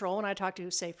in control when I talk to,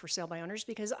 say, for sale by owners,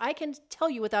 because I can tell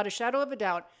you without a shadow of a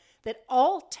doubt that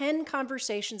all 10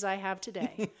 conversations I have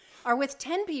today are with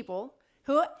 10 people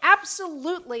who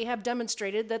absolutely have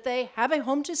demonstrated that they have a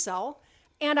home to sell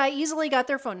And I easily got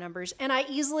their phone numbers, and I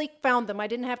easily found them. I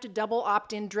didn't have to double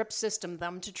opt-in drip system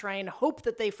them to try and hope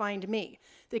that they find me.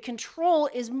 The control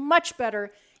is much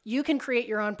better. You can create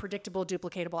your own predictable,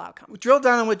 duplicatable outcome. Drill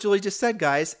down on what Julie just said,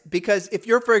 guys, because if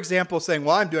you're, for example, saying,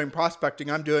 well, I'm doing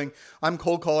prospecting, I'm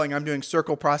cold calling, I'm doing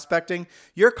circle prospecting,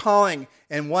 you're calling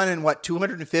and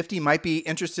 250 might be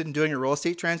interested in doing a real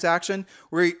estate transaction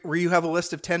where you have a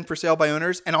list of 10 for sale by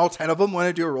owners and all 10 of them want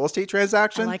to do a real estate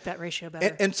transaction. I like that ratio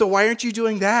better. And so why aren't you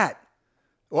doing that?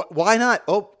 Why not?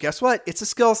 Oh, guess what? It's a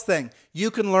skills thing.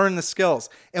 You can learn the skills.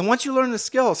 And once you learn the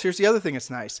skills, here's the other thing that's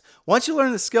nice. Once you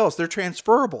learn the skills, they're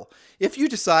transferable. If you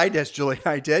decide, as Julie and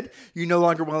I did, you no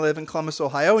longer want to live in Columbus,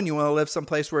 Ohio, and you want to live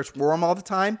someplace where it's warm all the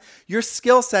time, your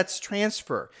skill sets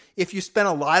transfer. If you spend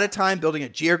a lot of time building a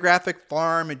geographic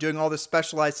farm and doing all this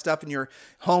specialized stuff in your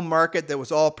home market that was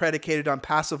all predicated on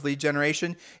passive lead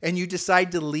generation, and you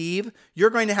decide to leave, you're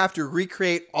going to have to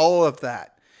recreate all of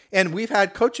that. And we've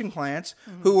had coaching clients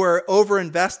who were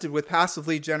overinvested with passive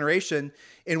lead generation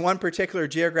in one particular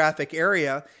geographic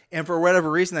area. And for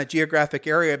whatever reason, that geographic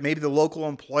area, maybe the local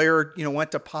employer,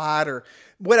 went to pot or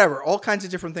whatever, all kinds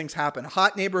of different things happen. A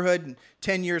hot neighborhood in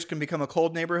 10 years can become a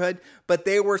cold neighborhood, but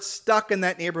they were stuck in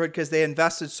that neighborhood because they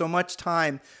invested so much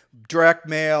time, direct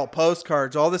mail,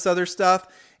 postcards, all this other stuff.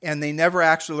 And they never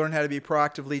actually learned how to be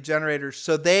proactive lead generators.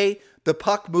 So the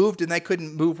puck moved and they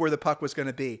couldn't move where the puck was going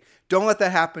to be. Don't let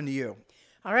that happen to you.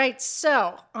 All right.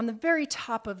 So on the very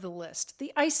top of the list,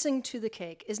 the icing to the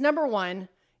cake is number one.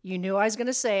 You knew I was going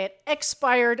to say it.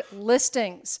 Expired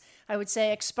listings. I would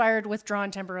say expired, withdrawn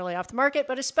temporarily off the market,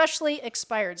 but especially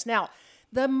expireds. Now,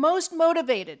 the most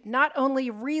motivated not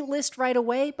only relist right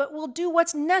away, but will do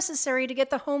what's necessary to get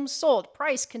the home sold,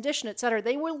 price, condition, etc.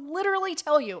 They will literally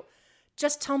tell you,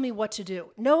 just tell me what to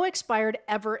do. No expired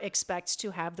ever expects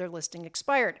to have their listing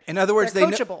expired. In other words, they're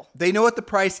coachable. They know what the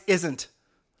price isn't.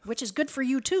 Which is good for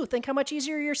you too. Think how much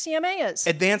easier your CMA is.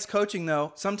 Advanced coaching,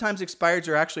 though, sometimes expireds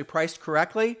are actually priced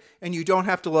correctly and you don't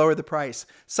have to lower the price.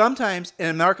 Sometimes in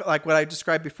a market like what I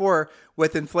described before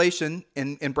with inflation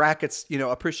in brackets,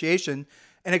 appreciation,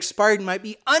 an expired might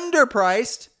be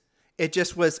underpriced. It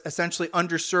just was essentially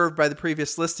underserved by the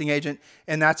previous listing agent.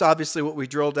 And that's obviously what we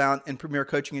drill down in Premier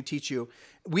Coaching and teach you.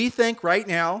 We think right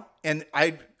now, and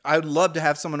I would love to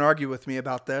have someone argue effectively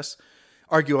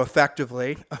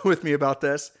with me about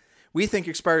this. We think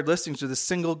expired listings are the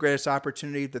single greatest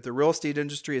opportunity that the real estate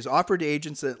industry has offered to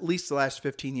agents in at least the last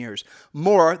 15 years,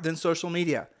 more than social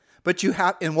media.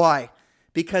 And why?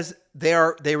 Because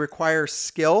they require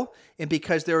skill and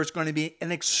because there is going to be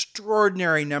an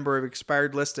extraordinary number of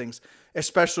expired listings,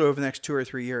 especially over the next 2 or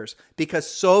 3 years, because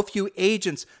so few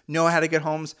agents know how to get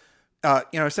homes,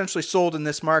 essentially sold in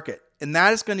this market. And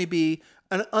that is going to be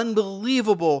an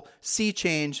unbelievable sea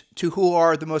change to who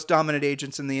are the most dominant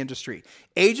agents in the industry.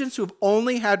 Agents who've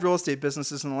only had real estate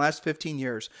businesses in the last 15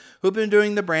 years, who've been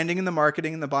doing the branding and the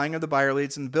marketing and the buying of the buyer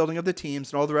leads and the building of the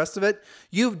teams and all the rest of it.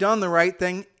 You've done the right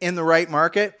thing in the right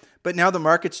market, but now the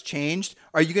market's changed.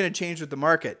 Are you going to change with the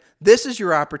market? This is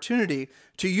your opportunity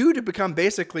to become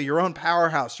basically your own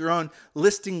powerhouse, your own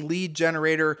listing leads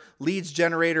generator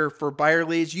for buyer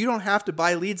leads. You don't have to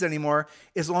buy leads anymore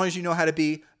as long as you know how to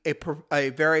be a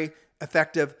very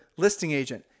effective listing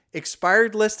agent.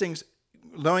 Expired listings,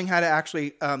 knowing how to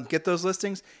actually get those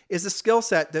listings, is a skill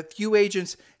set that few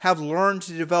agents have learned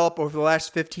to develop over the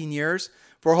last 15 years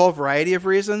for a whole variety of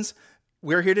reasons.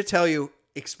 We're here to tell you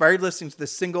expired listings are the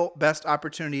single best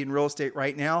opportunity in real estate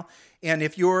right now. And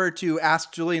if you were to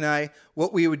ask Julie and I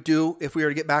what we would do if we were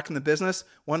to get back in the business,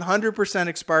 100%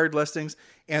 expired listings.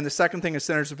 And the second thing is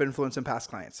centers of influence and past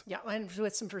clients. Yeah, and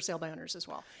with some for sale by owners as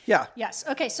well. Yeah. Yes.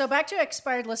 Okay, so back to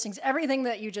expired listings, everything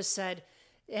that you just said,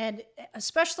 and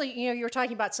especially, you were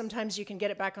talking about sometimes you can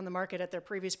get it back on the market at their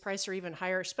previous price or even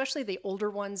higher, especially the older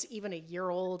ones, even a year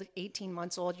old, 18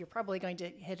 months old, you're probably going to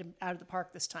hit them out of the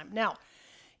park this time. Now,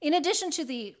 in addition to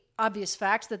the obvious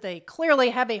fact that they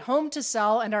clearly have a home to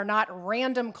sell and are not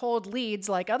random cold leads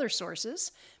like other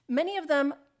sources, many of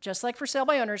them, just like for sale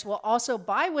by owners, will also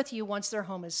buy with you once their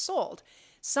home is sold.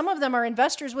 Some of them are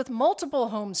investors with multiple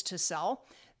homes to sell.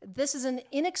 This is an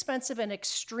inexpensive and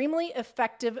extremely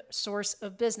effective source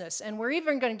of business. And we're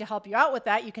even going to help you out with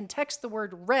that. You can text the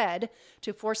word RED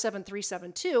to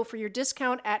 47372 for your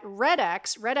discount at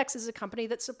RedX. RedX is a company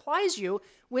that supplies you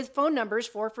with phone numbers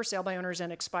for sale by owners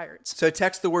and expireds. So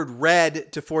text the word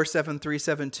RED to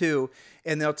 47372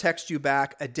 and they'll text you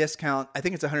back a discount. I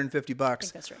think it's $150 I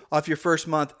think that's right. off your first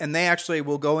month. And they actually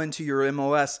will go into your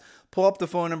MLS, pull up the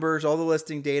phone numbers, all the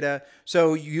listing data.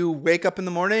 So you wake up in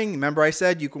the morning. Remember I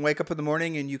said you can wake up in the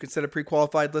morning and you can set a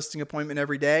pre-qualified listing appointment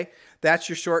every day. That's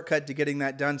your shortcut to getting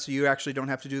that done, so you actually don't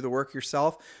have to do the work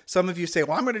yourself. Some of you say,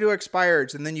 well, I'm going to do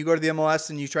expireds. And then you go to the MLS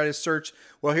and you try to search,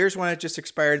 well, here's one that just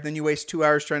expired. Then you waste 2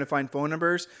 hours trying to find phone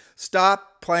numbers.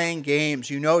 Stop playing games.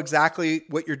 You know exactly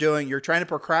what you're doing. You're trying to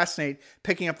procrastinate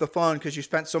picking up the phone because you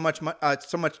spent so much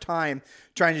time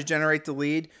trying to generate the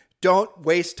lead. Don't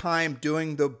waste time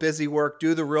doing the busy work.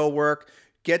 Do the real work.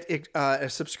 Get a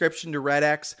subscription to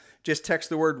RedX. Just text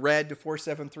the word RED to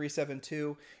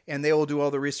 47372, and they will do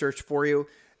all the research for you.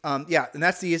 And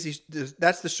that's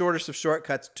the shortest of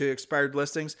shortcuts to expired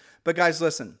listings. But guys,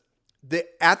 listen,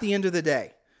 at the end of the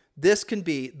day, this can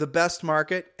be the best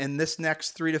market, and this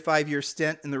next 3 to 5 year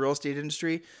stint in the real estate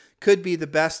industry could be the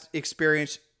best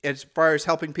experience as far as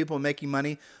helping people making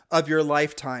money of your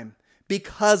lifetime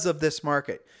because of this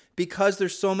market. Because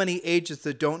there's so many agents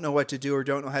that don't know what to do or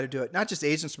don't know how to do it. Not just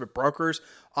agents, but brokers,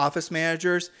 office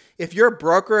managers. If you're a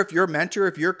broker, if you're a mentor,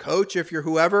 if you're a coach, if you're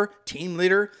whoever, team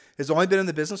leader, has only been in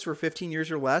the business for 15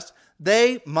 years or less,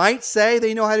 they might say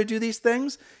they know how to do these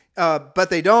things, but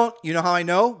they don't. You know how I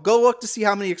know? Go look to see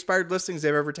how many expired listings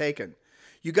they've ever taken.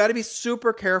 You got to be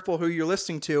super careful who you're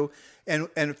listening to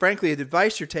and frankly, the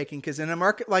advice you're taking, because in a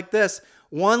market like this,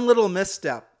 one little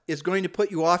misstep is going to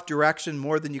put you off direction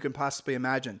more than you can possibly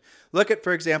imagine. Look at,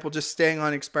 for example, just staying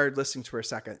on expired listings for a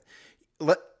second.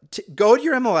 Go to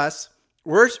your MLS,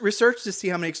 research to see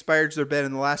how many expireds there have been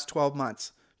in the last 12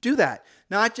 months. Do that.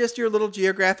 Not just your little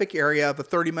geographic area of a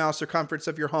 30-mile circumference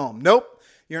of your home. Nope,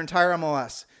 your entire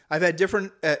MLS. I've had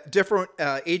different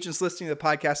agents listening to the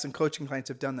podcast and coaching clients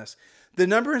have done this. The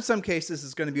number in some cases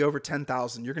is going to be over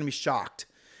 10,000. You're going to be shocked.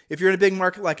 If you're in a big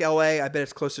market like LA, I bet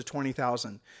it's close to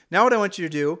 20,000. Now what I want you to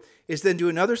do is then do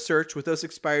another search with those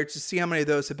expired to see how many of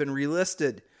those have been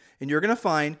relisted. And you're going to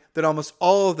find that almost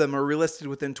all of them are relisted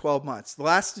within 12 months. The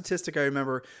last statistic I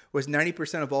remember was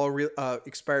 90% of all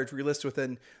expireds relist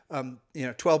within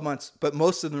 12 months, but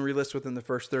most of them relist within the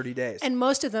first 30 days. And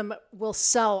most of them will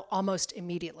sell almost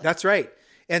immediately. That's right.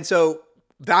 And so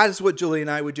that is what Julie and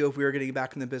I would do if we were getting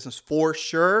back in the business for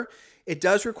sure. It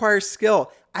does require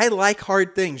skill. I like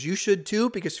hard things. You should too,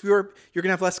 because you're going to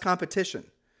have less competition.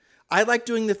 I like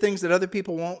doing the things that other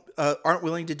people aren't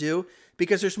willing to do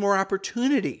because there's more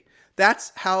opportunity.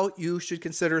 That's how you should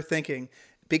consider thinking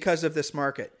because of this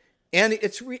market. And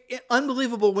it's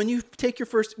unbelievable when you set your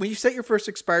first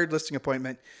expired listing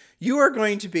appointment, you are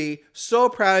going to be so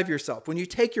proud of yourself. When you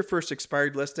take your first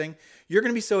expired listing, you're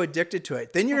going to be so addicted to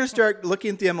it. Then you're going to start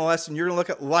looking at the MLS and you're going to look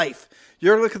at life.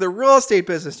 You're going to look at the real estate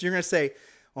business. You're going to say,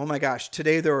 oh my gosh,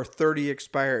 today there are 30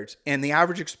 expireds and the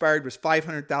average expired was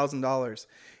 $500,000.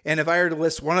 And if I were to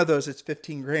list one of those, it's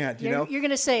 $15,000, You're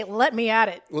going to say, let me at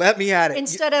it. Let me at it.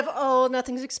 Instead of, oh,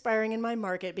 nothing's expiring in my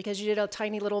market because you did a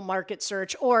tiny little market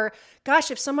search. Or, gosh,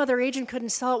 if some other agent couldn't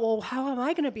sell it, well, how am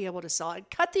I going to be able to sell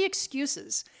it? Cut the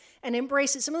excuses and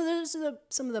embrace it. Some of those are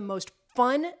some of the most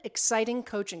fun, exciting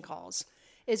coaching calls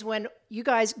is when you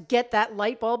guys get that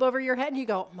light bulb over your head and you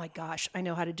go, oh my gosh, I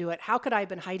know how to do it. How could I have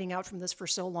been hiding out from this for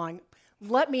so long?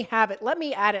 Let me have it. Let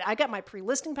me add it. I got my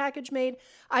pre-listing package made.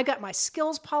 I got my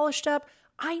skills polished up.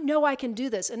 I know I can do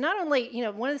this. And not only,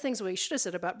 one of the things we should have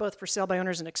said about both for sale by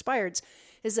owners and expireds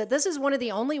is that this is one of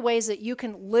the only ways that you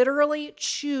can literally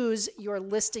choose your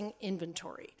listing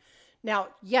inventory. Now,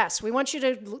 yes, we want you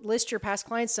to list your past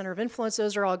clients, center of influence.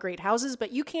 Those are all great houses,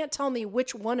 but you can't tell me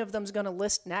which one of them is going to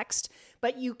list next.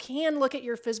 But you can look at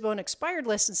your FSBO and expired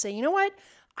list and say, you know what?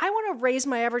 I want to raise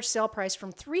my average sale price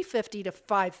from $350 to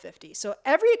 $550. So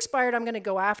every expired I'm going to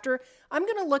go after, I'm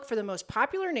going to look for the most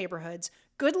popular neighborhoods,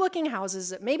 good-looking houses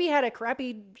that maybe had a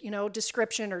crappy,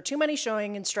 description or too many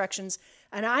showing instructions,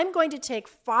 and I'm going to take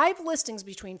 5 listings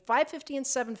between $550 and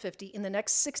 $750 in the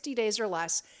next 60 days or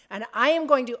less, and I am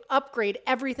going to upgrade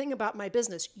everything about my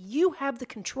business. You have the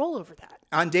control over that.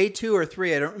 On day 2 or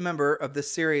 3, I don't remember, of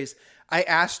this series, I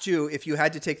asked you if you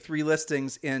had to take 3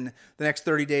 listings in the next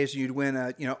 30 days, you'd win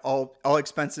a, all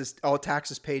expenses, all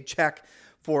taxes paid check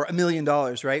for $1 million,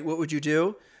 right? What would you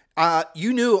do?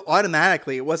 You knew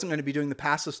automatically it wasn't going to be doing the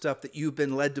passive stuff that you've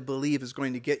been led to believe is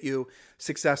going to get you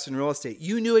success in real estate.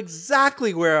 You knew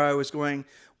exactly where I was going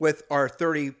with our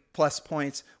 30 plus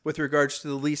points with regards to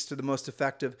the least to the most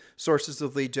effective sources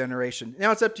of lead generation.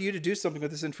 Now it's up to you to do something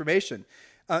with this information.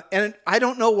 And I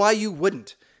don't know why you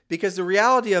wouldn't. Because the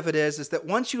reality of it is that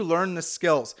once you learn the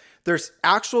skills, there's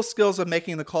actual skills of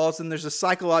making the calls, and there's a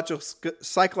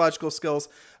psychological skills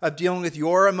of dealing with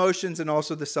your emotions and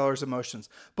also the seller's emotions.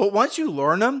 But once you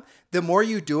learn them, the more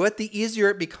you do it, the easier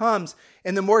it becomes,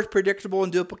 and the more predictable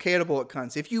and duplicatable it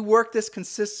becomes. If you work this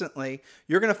consistently,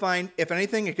 you're going to find, if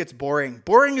anything, it gets boring.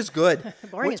 Boring is good.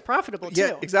 Boring is profitable too.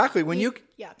 Yeah, exactly.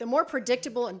 The more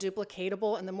predictable and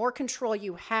duplicatable and the more control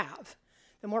you have,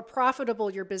 the more profitable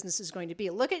your business is going to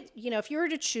be. Look at, if you were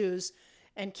to choose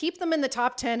and keep them in the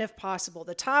top 10 if possible,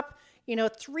 the top,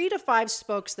 3 to 5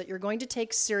 spokes that you're going to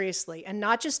take seriously and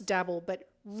not just dabble, but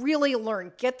really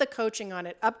learn, get the coaching on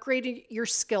it, upgrade your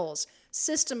skills,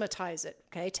 systematize it,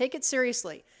 okay? Take it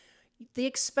seriously. The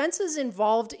expenses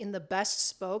involved in the best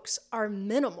spokes are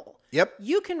minimal. Yep.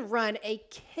 You can run a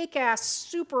kick-ass,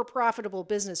 super profitable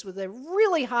business with a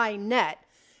really high net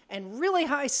and really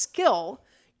high skill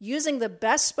using the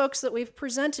best spokes that we've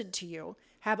presented to you,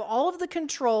 have all of the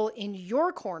control in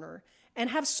your corner, and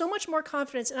have so much more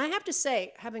confidence. And I have to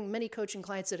say, having many coaching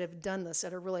clients that have done this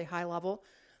at a really high level,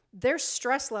 their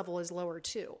stress level is lower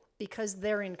too because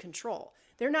they're in control.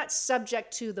 They're not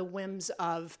subject to the whims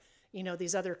of,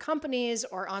 these other companies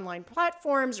or online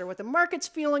platforms or what the market's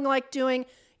feeling like doing.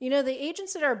 The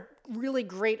agents that are really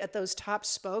great at those top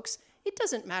spokes, it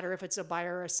doesn't matter if it's a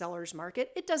buyer or a seller's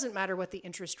market. It doesn't matter what the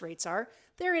interest rates are.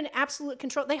 They're in absolute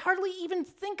control. They hardly even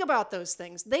think about those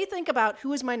things. They think about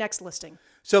who is my next listing.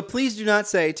 So please do not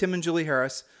say Tim and Julie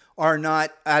Harris are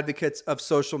not advocates of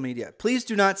social media. Please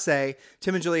do not say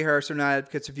Tim and Julie Harris are not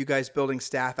advocates of you guys building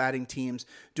staff, adding teams,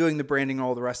 doing the branding,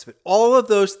 all the rest of it. All of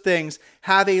those things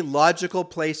have a logical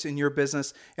place in your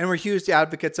business, and we're huge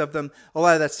advocates of them. A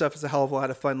lot of that stuff is a hell of a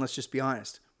lot of fun. Let's just be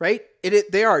honest. Right?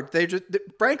 They are. They just,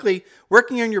 frankly,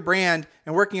 working on your brand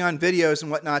and working on videos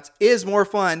and whatnots is more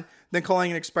fun than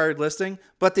calling an expired listing.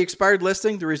 But the expired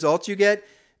listing, the results you get,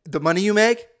 the money you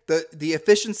make, the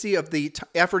efficiency of the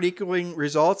effort equaling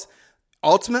results,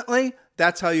 ultimately,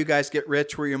 that's how you guys get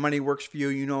rich, where your money works for you.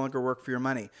 You no longer work for your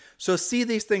money. So see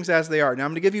these things as they are. Now,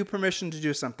 I'm going to give you permission to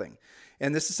do something.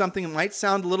 And this is something that might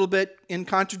sound a little bit in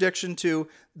contradiction to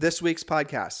this week's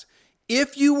podcast.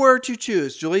 If you were to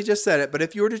choose, Julie just said it, but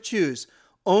if you were to choose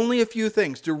only a few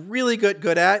things to really get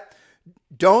good at,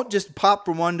 don't just pop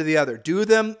from one to the other. Do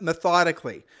them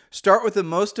methodically. Start with the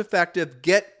most effective,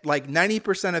 get like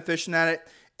 90% efficient at it,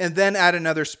 and then add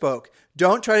another spoke.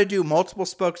 Don't try to do multiple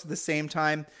spokes at the same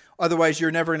time. Otherwise,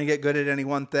 you're never going to get good at any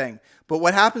one thing. But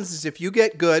what happens is if you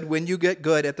get good, when you get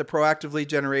good at the proactive lead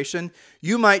generation,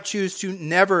 you might choose to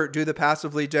never do the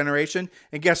passive lead generation.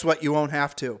 And guess what? You won't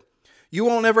have to. You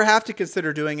won't ever have to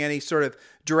consider doing any sort of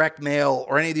direct mail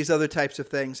or any of these other types of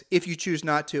things if you choose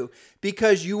not to,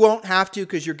 because you won't have to,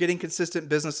 because you're getting consistent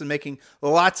business and making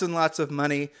lots and lots of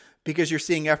money, because you're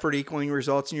seeing effort equaling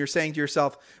results, and you're saying to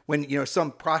yourself, when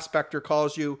some prospector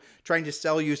calls you trying to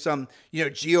sell you some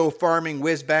geo farming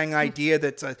whiz bang idea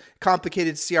that's a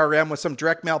complicated CRM with some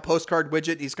direct mail postcard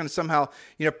widget, he's going to somehow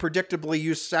predictably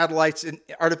use satellites and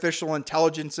artificial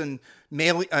intelligence and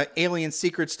alien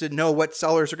secrets to know what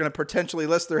sellers are going to potentially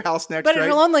list their house next. But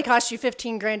it'll only cost you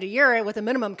 $15,000 a year with a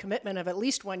minimum commitment of at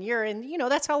least 1 year, and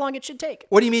that's how long it should take.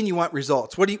 What do you mean you want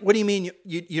results? What do you mean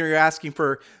you're asking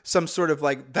for some sort of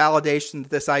like validation that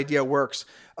this idea works?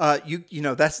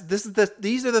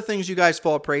 These are the things you guys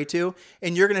fall prey to,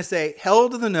 and you're going to say hell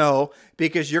to the no,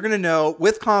 because you're going to know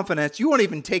with confidence. You won't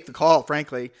even take the call,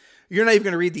 frankly. You're not even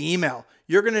going to read the email.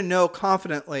 You're going to know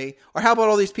confidently. Or how about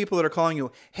all these people that are calling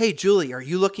you? Hey, Julie, are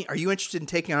you interested in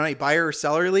taking on any buyer or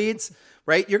seller leads?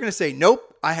 Right? You're going to say,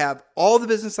 nope, I have all the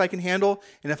business I can handle.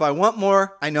 And if I want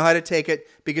more, I know how to take it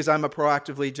because I'm a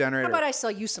proactive lead generator. How about I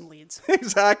sell you some leads?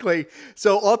 Exactly.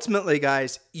 So ultimately,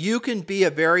 guys, you can be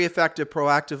a very effective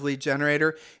proactive lead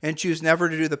generator and choose never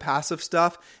to do the passive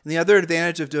stuff. And the other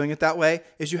advantage of doing it that way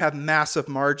is you have massive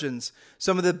margins.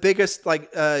 Some of the biggest,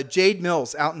 like Jade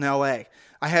Mills out in LA.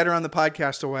 I had her on the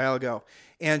podcast a while ago.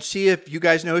 And she, if you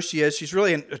guys know who she is, she's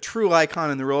really a true icon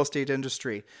in the real estate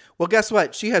industry. Well, guess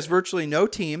what? She has virtually no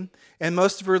team, and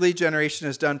most of her lead generation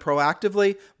is done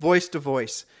proactively, voice to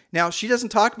voice. Now, she doesn't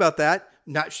talk about that.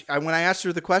 When I asked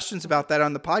her the questions about that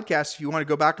on the podcast, if you want to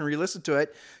go back and re-listen to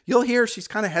it, you'll hear she's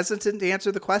kind of hesitant to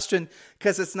answer the question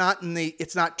because it's not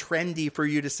trendy for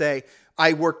you to say,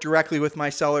 I work directly with my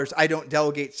sellers. I don't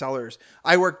delegate sellers.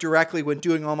 I work directly when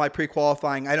doing all my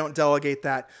pre-qualifying. I don't delegate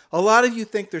that. A lot of you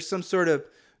think there's some sort of,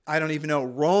 I don't even know,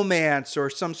 romance or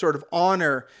some sort of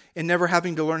honor in never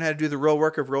having to learn how to do the real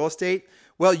work of real estate.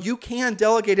 Well, you can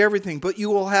delegate everything, but you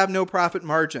will have no profit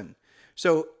margin.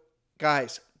 So,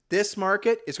 guys, this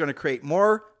market is going to create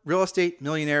more real estate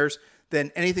millionaires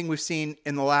than anything we've seen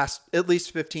in the last at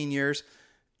least 15 years.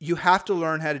 You have to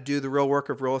learn how to do the real work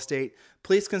of real estate.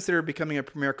 Please consider becoming a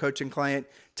Premier Coaching client.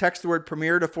 Text the word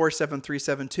Premier to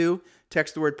 47372.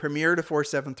 Text the word Premier to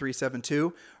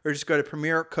 47372, or just go to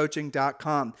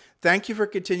premiercoaching.com. Thank you for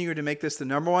continuing to make this the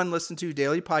number one listened to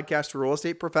daily podcast for real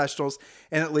estate professionals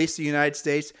in at least the United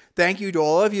States. Thank you to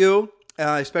all of you,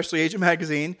 especially Agent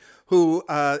Magazine, who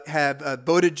have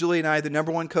voted Julie and I the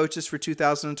number one coaches for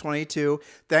 2022.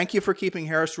 Thank you for keeping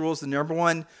Harris Rules the number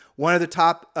one of the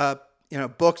top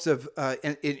books of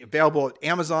available at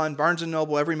Amazon, Barnes &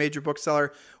 Noble, every major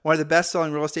bookseller, one of the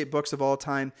best-selling real estate books of all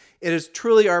time. It is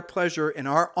truly our pleasure and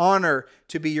our honor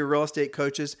to be your real estate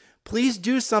coaches. Please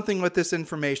do something with this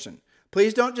information.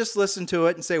 Please don't just listen to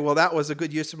it and say, well, that was a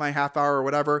good use of my half hour or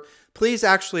whatever. Please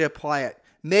actually apply it.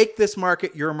 Make this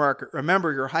market your market.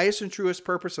 Remember, your highest and truest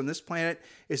purpose on this planet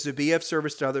is to be of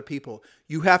service to other people.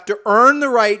 You have to earn the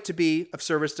right to be of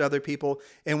service to other people.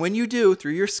 And when you do,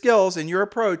 through your skills and your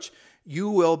approach, you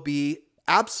will be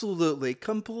absolutely,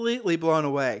 completely blown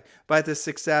away by the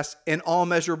success in all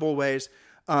measurable ways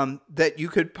that you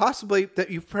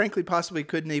frankly possibly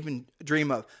couldn't even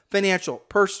dream of. Financial,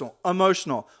 personal,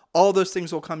 emotional, all those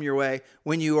things will come your way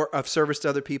when you are of service to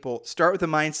other people. Start with a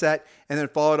mindset and then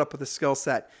follow it up with a skill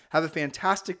set. Have a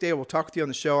fantastic day. We'll talk with you on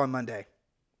the show on Monday.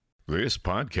 This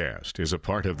podcast is a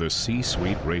part of the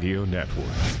C-Suite Radio Network.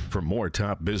 For more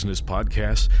top business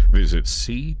podcasts, visit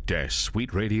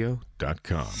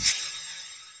c-suiteradio.com.